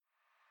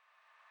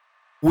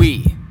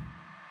We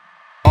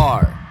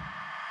are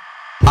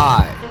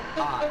I.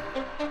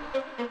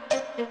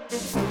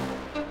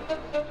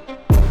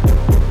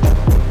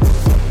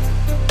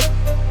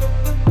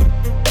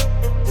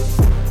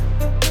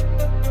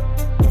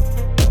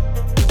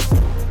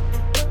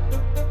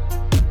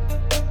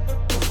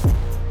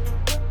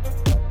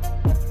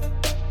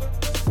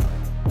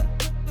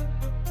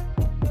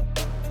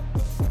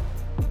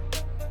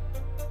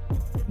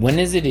 When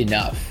is it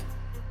enough?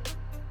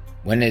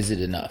 When is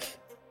it enough?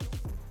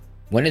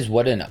 When is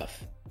what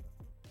enough?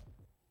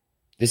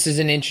 This is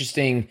an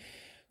interesting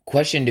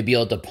question to be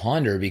able to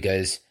ponder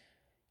because,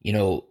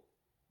 does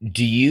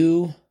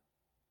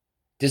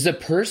a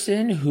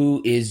person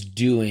who is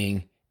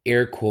doing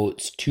air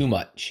quotes too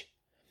much,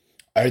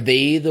 are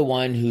they the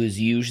one who's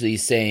usually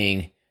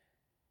saying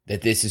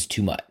that this is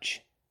too much?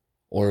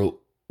 Or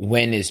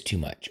when is too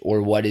much?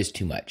 Or what is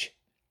too much?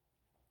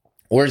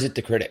 Or is it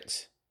the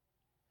critics?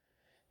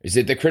 Is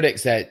it the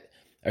critics that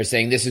are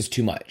saying this is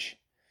too much?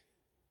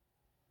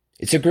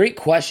 It's a great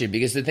question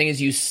because the thing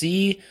is, you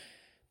see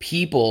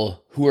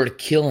people who are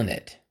killing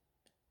it.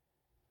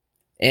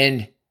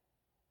 And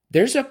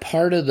there's a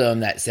part of them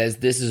that says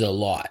this is a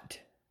lot.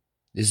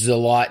 This is a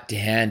lot to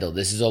handle.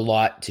 This is a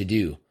lot to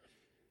do.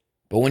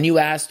 But when you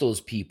ask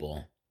those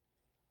people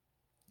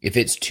if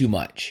it's too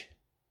much,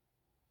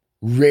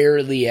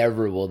 rarely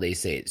ever will they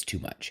say it's too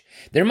much.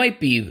 There might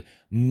be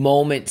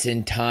moments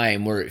in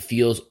time where it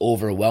feels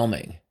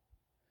overwhelming.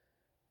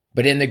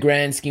 But in the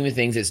grand scheme of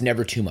things, it's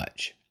never too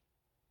much.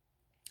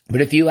 But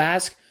if you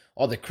ask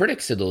all the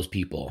critics of those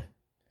people,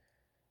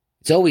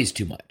 it's always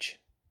too much.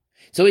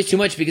 It's always too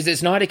much because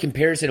it's not a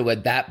comparison of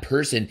what that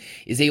person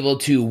is able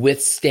to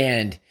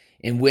withstand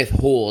and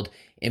withhold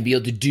and be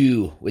able to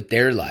do with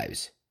their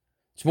lives.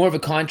 It's more of a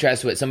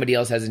contrast to what somebody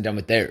else hasn't done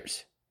with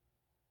theirs.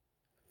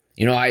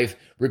 I've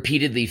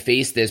repeatedly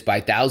faced this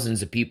by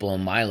thousands of people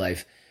in my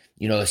life,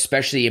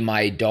 especially in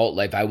my adult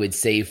life, I would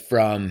say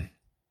from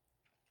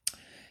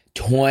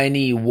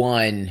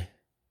 21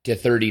 to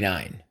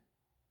 39,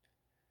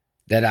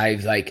 that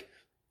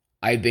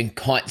I've been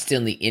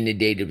constantly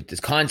inundated with this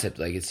concept.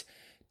 Like it's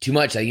too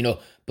much.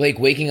 Blake,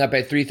 waking up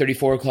at 3:30,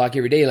 4 o'clock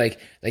every day, like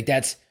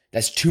that's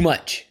too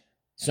much.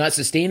 It's not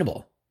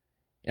sustainable.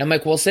 And I'm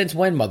like, well, since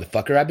when,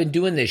 motherfucker? I've been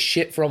doing this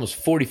shit for almost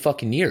 40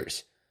 fucking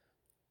years.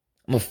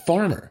 I'm a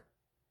farmer.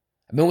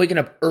 I've been waking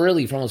up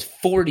early for almost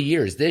 40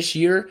 years. This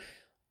year,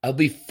 I'll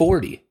be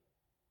 40.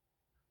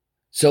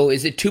 So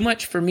is it too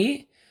much for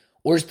me?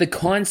 Or is the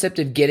concept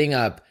of getting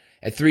up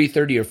at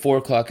 3:30 or 4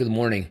 o'clock in the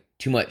morning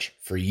too much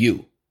for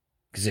you?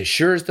 Because it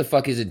sure as the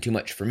fuck isn't too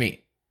much for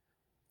me.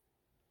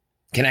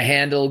 Can I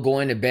handle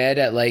going to bed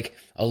at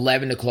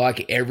 11 o'clock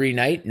every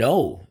night?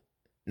 No,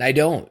 I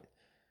don't.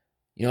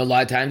 A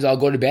lot of times I'll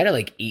go to bed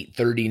at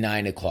 8:30,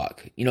 9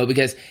 o'clock.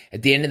 Because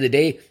at the end of the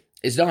day,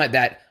 it's not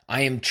that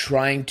I am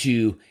trying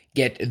to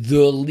get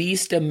the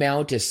least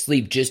amount of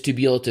sleep just to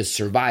be able to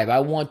survive. I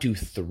want to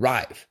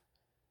thrive.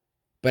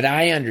 But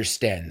I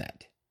understand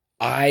that.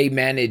 I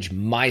manage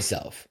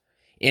myself.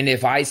 And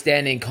if I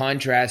stand in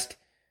contrast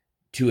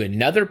to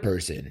another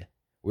person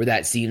where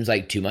that seems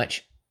like too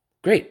much,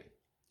 great.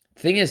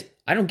 The thing is,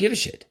 I don't give a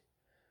shit.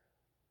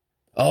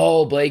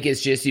 Oh, Blake,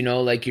 it's just,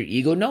 your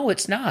ego. No,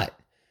 it's not.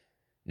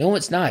 No,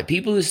 it's not.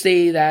 People who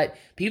say that,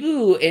 people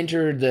who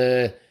enter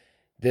the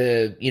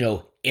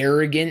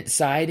arrogant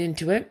side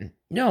into it,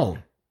 no,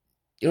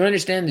 you don't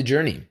understand the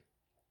journey.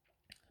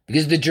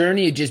 Because the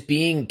journey of just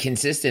being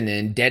consistent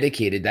and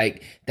dedicated,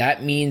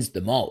 that means the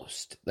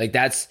most.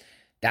 That's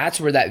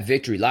where that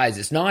victory lies.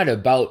 It's not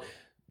about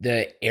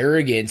the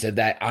arrogance of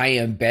that I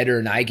am better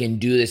and I can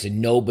do this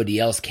and nobody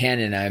else can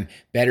and I'm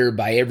better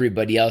by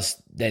everybody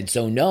else than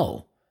so.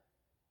 No.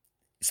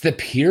 It's the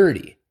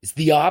purity. It's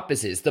the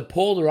opposite. It's the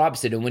polar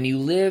opposite. And when you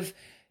live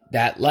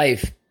that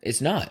life, it's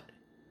not.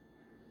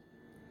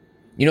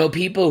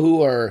 People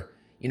who are,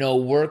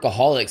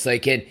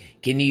 workaholics,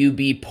 can you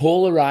be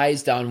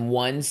polarized on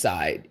one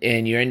side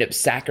and you end up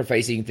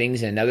sacrificing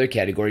things in another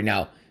category?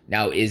 Now,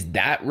 is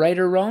that right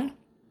or wrong?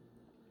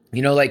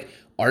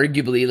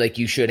 Arguably,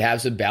 you should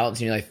have some balance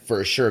in your life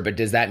for sure. But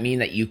does that mean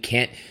that you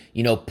can't,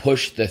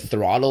 push the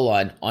throttle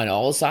on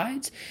all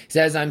sides?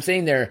 So as I'm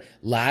saying there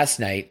last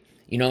night,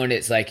 and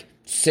it's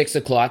 6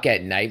 o'clock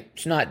at night.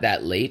 It's not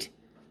that late,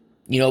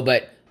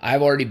 but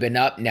I've already been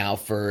up now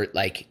for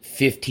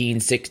 15,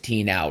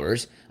 16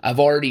 hours. I've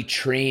already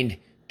trained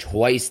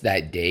twice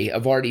that day.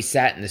 I've already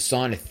sat in the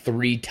sauna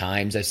 3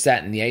 times. I've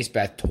sat in the ice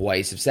bath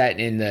twice. I've sat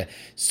in the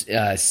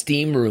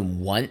steam room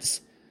once.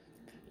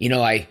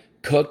 I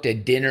cooked a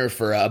dinner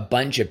for a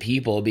bunch of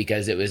people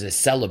because it was a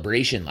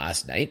celebration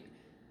last night.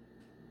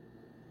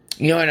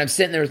 And I'm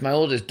sitting there with my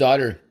oldest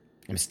daughter.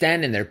 I'm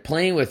standing there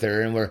playing with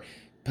her and we're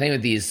playing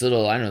with these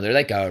little, they're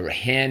like a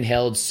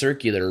handheld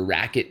circular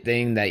racket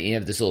thing that you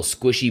have this little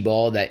squishy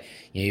ball that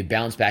you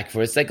bounce back and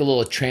forth. It's like a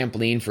little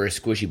trampoline for a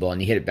squishy ball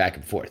and you hit it back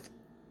and forth.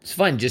 It's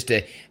fun just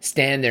to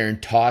stand there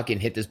and talk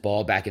and hit this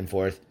ball back and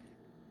forth.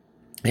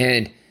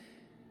 And,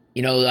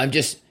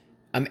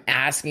 I'm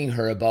asking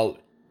her about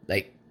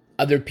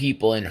other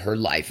people in her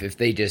life if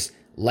they just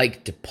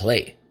like to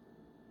play.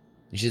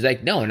 And she's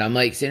like, no. And I'm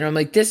like, sitting there, I'm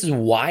like, this is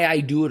why I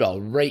do it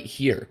all right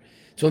here.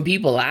 So when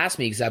people ask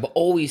me, because I've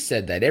always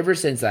said that ever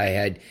since I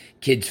had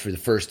kids for the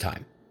first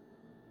time,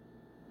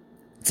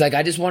 it's like,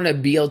 I just want to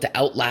be able to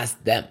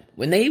outlast them.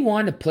 When they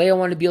want to play, I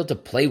want to be able to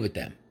play with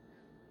them.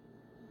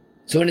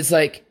 So when it's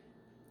like,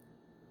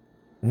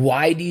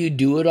 why do you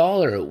do it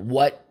all? Or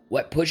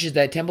what pushes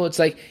that tempo? It's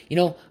like,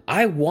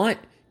 I want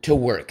to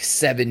work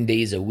 7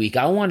 days a week.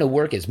 I want to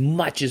work as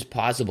much as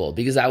possible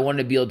because I want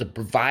to be able to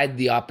provide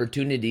the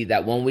opportunity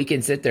that when we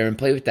can sit there and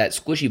play with that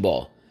squishy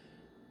ball,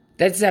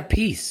 that's that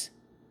peace.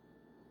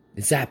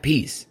 It's that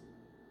peace.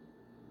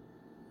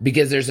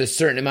 Because there's a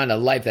certain amount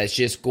of life that's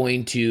just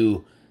going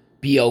to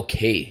be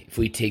okay if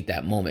we take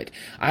that moment.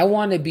 I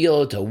want to be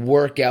able to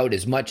work out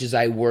as much as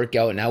I work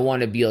out, and I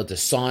want to be able to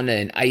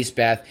sauna and ice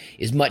bath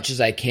as much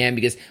as I can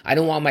because I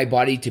don't want my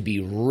body to be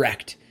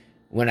wrecked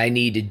when I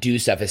need to do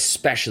stuff,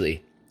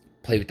 especially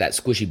play with that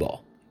squishy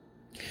ball.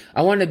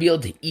 I want to be able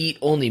to eat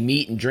only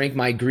meat and drink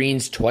my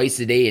greens twice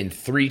a day and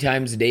 3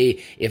 times a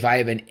day if I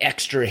have an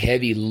extra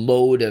heavy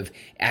load of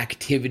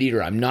activity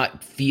or I'm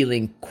not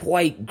feeling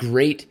quite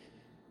great.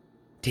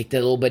 Take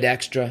that little bit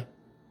extra.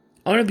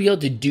 I want to be able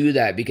to do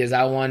that because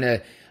I want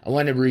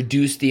to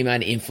reduce the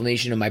amount of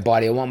inflammation in my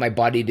body. I want my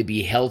body to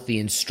be healthy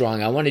and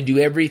strong. I want to do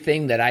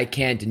everything that I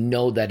can to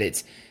know that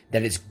it's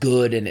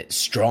good and it's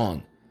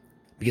strong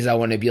because I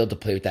want to be able to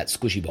play with that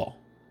squishy ball.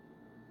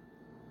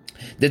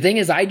 The thing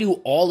is, I do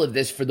all of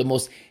this for the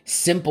most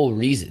simple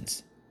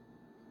reasons.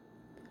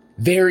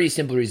 Very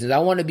simple reasons. I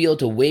want to be able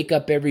to wake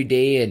up every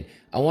day and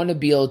I want to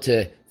be able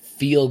to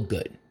feel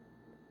good.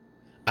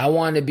 I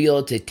want to be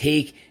able to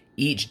take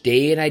each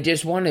day, and I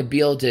just want to be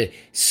able to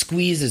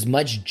squeeze as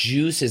much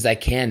juice as I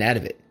can out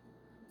of it.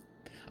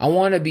 I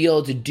want to be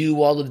able to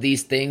do all of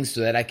these things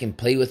so that I can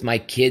play with my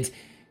kids,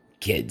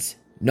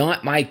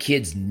 not my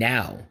kids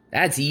now.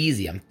 That's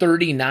easy. I'm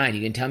 39.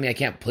 You can tell me I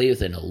can't play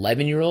with an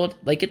 11-year-old?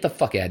 Like, get the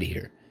fuck out of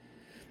here.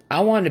 I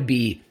want to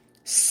be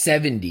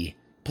 70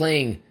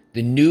 playing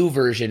the new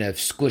version of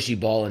squishy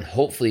ball, and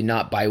hopefully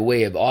not by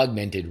way of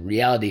augmented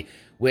reality,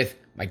 with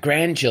my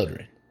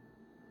grandchildren.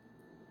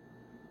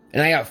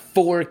 And I got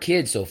 4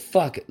 kids, so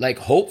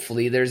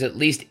hopefully there's at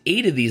least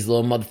 8 of these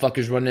little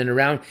motherfuckers running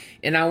around,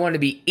 and I want to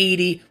be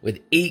 80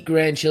 with 8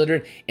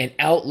 grandchildren and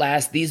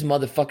outlast these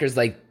motherfuckers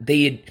like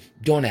they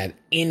don't have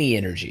any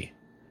energy.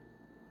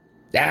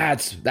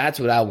 That's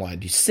what I want to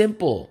do.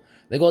 Simple.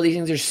 Like, all these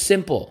things are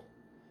simple.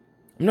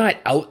 I'm not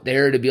out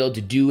there to be able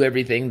to do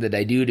everything that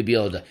I do to be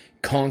able to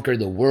conquer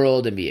the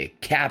world and be a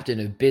captain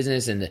of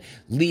business and the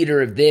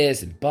leader of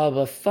this and blah,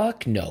 blah.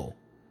 Fuck no.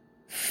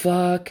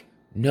 Fuck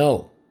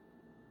no.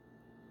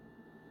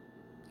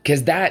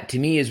 Because that, to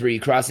me, is where you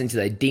cross into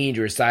the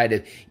dangerous side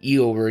of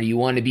ego, where you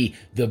want to be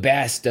the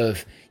best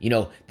of,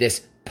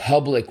 this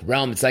public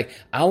realm. It's like,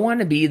 I want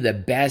to be the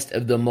best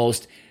of the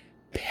most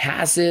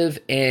passive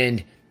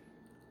and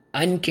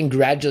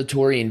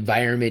uncongratulatory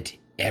environment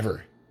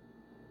ever.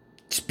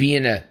 Just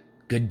being a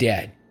good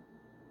dad.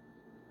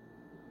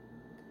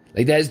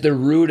 Like, that is the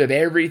root of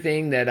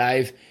everything that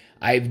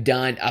I've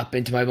done up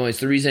into my moment. It's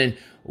the reason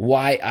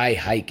why I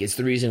hike. It's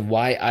the reason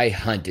why I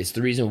hunt. It's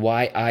the reason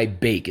why I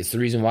bake. It's the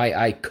reason why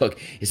I cook.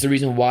 It's the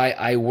reason why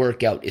I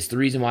work out. It's the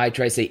reason why I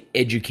try to stay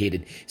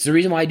educated. It's the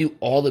reason why I do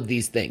all of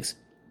these things.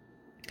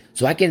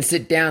 So I can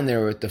sit down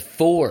there with the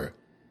 4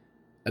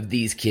 of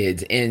these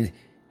kids and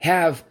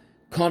have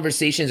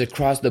conversations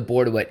across the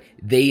board of what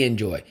they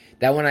enjoy.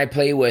 That when I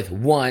play with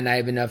one, I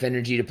have enough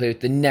energy to play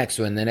with the next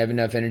one. Then I have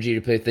enough energy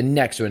to play with the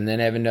next one.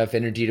 Then I have enough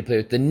energy to play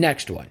with the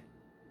next one.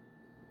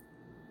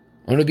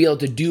 I want to be able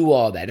to do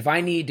all that. If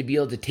I need to be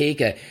able to take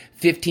a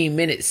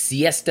 15-minute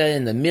siesta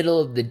in the middle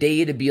of the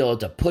day to be able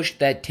to push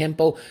that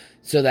tempo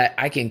so that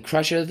I can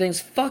crush other things,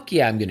 fuck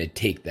yeah, I'm going to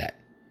take that.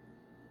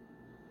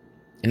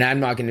 And I'm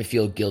not going to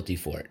feel guilty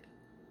for it.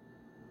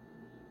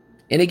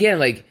 And again,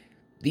 like,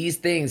 these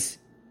things,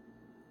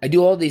 I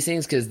do all these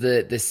things because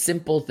the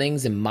simple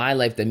things in my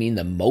life that mean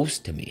the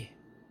most to me.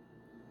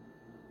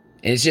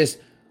 And it's just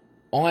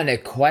on a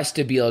quest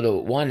to be able to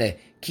want to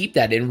keep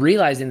that, and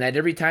realizing that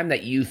every time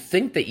that you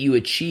think that you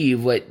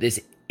achieve what this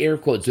air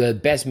quotes the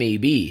best may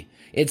be,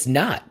 it's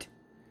not.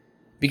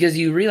 Because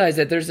you realize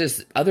that there's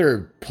this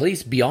other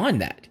place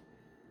beyond that.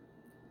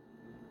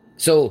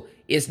 So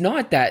it's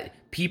not that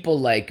people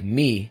like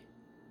me,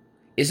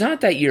 it's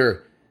not that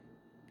you're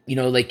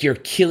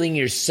killing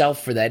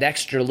yourself for that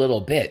extra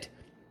little bit.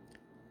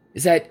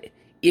 Is that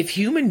if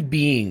human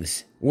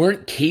beings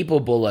weren't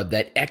capable of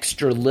that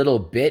extra little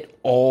bit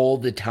all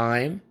the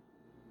time,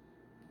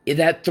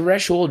 that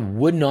threshold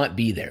would not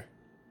be there.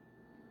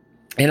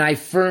 And I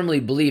firmly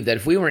believe that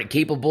if we weren't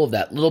capable of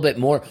that little bit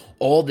more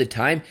all the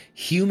time,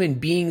 human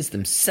beings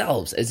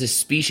themselves as a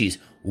species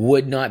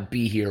would not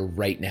be here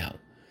right now.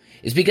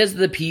 It's because of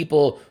the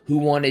people who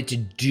wanted to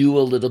do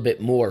a little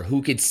bit more,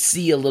 who could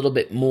see a little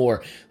bit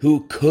more,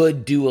 who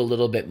could do a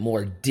little bit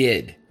more,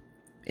 did.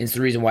 And it's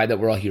the reason why that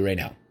we're all here right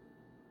now.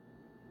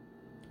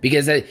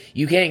 Because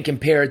you can't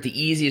compare at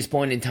the easiest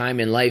point in time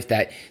in life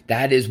that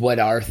is what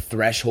our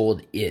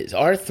threshold is.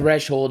 Our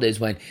threshold is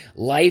when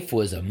life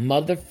was a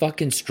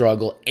motherfucking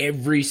struggle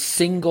every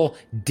single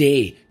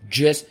day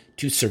just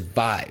to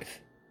survive.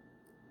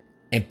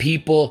 And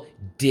people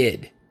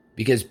did,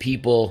 because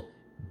people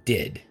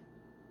did.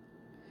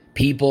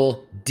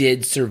 People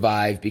did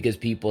survive because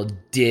people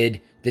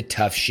did the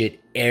tough shit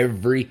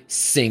every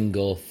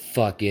single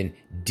fucking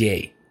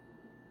day.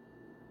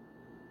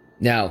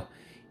 Now,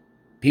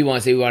 people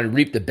want to say we want to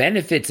reap the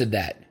benefits of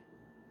that.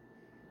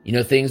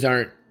 Things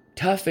aren't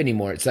tough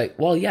anymore. It's like,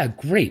 well, yeah,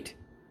 great.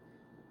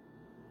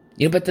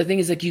 But the thing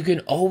is, like, you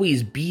can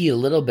always be a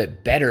little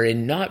bit better,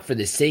 and not for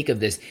the sake of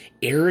this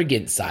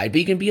arrogant side, but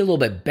you can be a little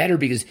bit better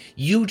because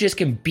you just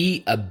can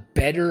be a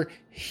better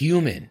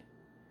human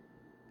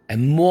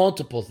and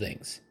multiple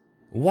things.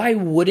 Why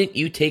wouldn't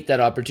you take that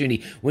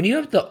opportunity? When you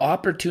have the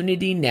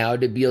opportunity now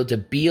to be able to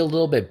be a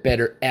little bit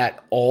better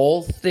at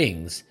all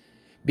things,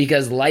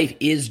 because life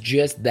is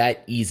just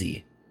that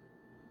easy,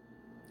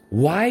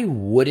 why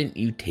wouldn't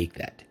you take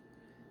that?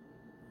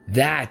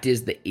 That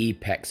is the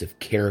apex of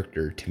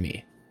character to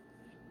me.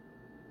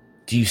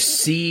 Do you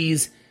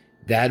seize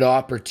that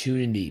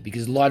opportunity?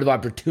 Because a lot of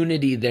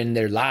opportunity then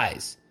there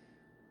lies,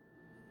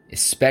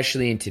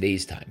 especially in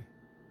today's time.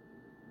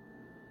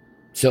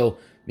 So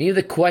maybe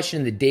the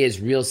question of the day is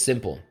real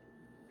simple.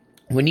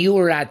 When you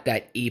were at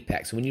that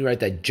apex, when you were at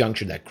that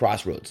juncture, that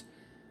crossroads,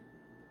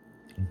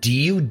 do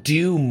you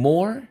do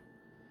more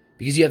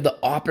because you have the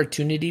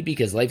opportunity,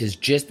 because life is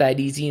just that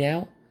easy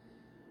now?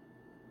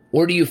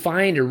 Or do you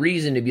find a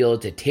reason to be able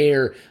to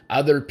tear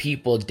other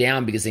people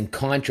down because, in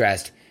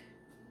contrast,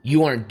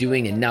 you aren't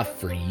doing enough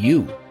for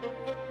you,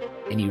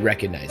 and you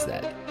recognize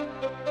that?